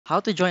How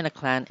to join a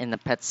clan in a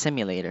pet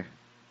simulator.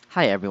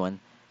 Hi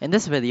everyone. In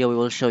this video, we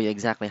will show you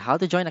exactly how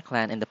to join a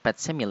clan in the pet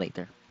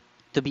simulator.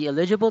 To be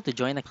eligible to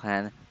join a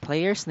clan,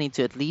 players need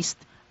to at least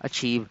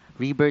achieve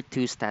Rebirth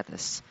 2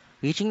 status.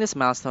 Reaching this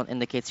milestone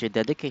indicates your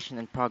dedication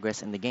and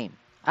progress in the game.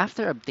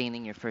 After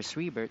obtaining your first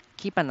Rebirth,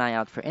 keep an eye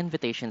out for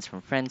invitations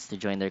from friends to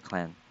join their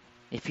clan.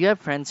 If you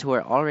have friends who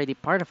are already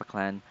part of a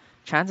clan,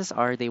 chances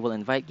are they will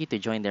invite you to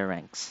join their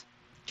ranks.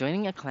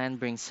 Joining a clan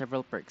brings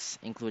several perks,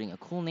 including a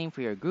cool name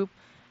for your group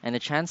and a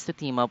chance to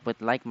team up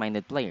with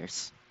like-minded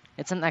players.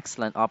 It's an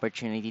excellent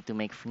opportunity to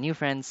make new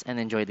friends and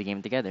enjoy the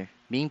game together.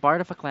 Being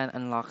part of a clan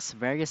unlocks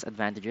various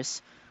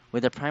advantages,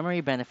 with the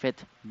primary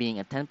benefit being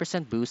a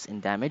 10% boost in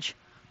damage,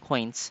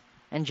 coins,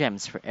 and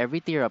gems for every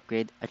tier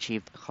upgrade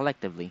achieved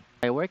collectively.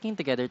 By working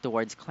together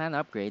towards clan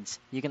upgrades,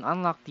 you can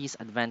unlock these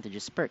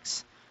advantageous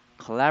perks.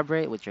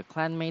 Collaborate with your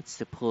clanmates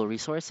to pool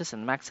resources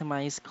and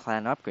maximize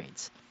clan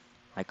upgrades.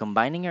 By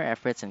combining your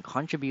efforts and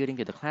contributing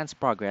to the clan's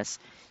progress,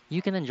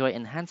 you can enjoy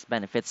enhanced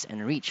benefits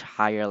and reach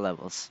higher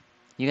levels.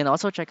 You can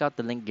also check out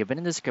the link given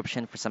in the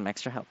description for some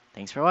extra help.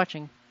 Thanks for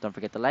watching. Don't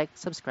forget to like,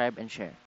 subscribe, and share.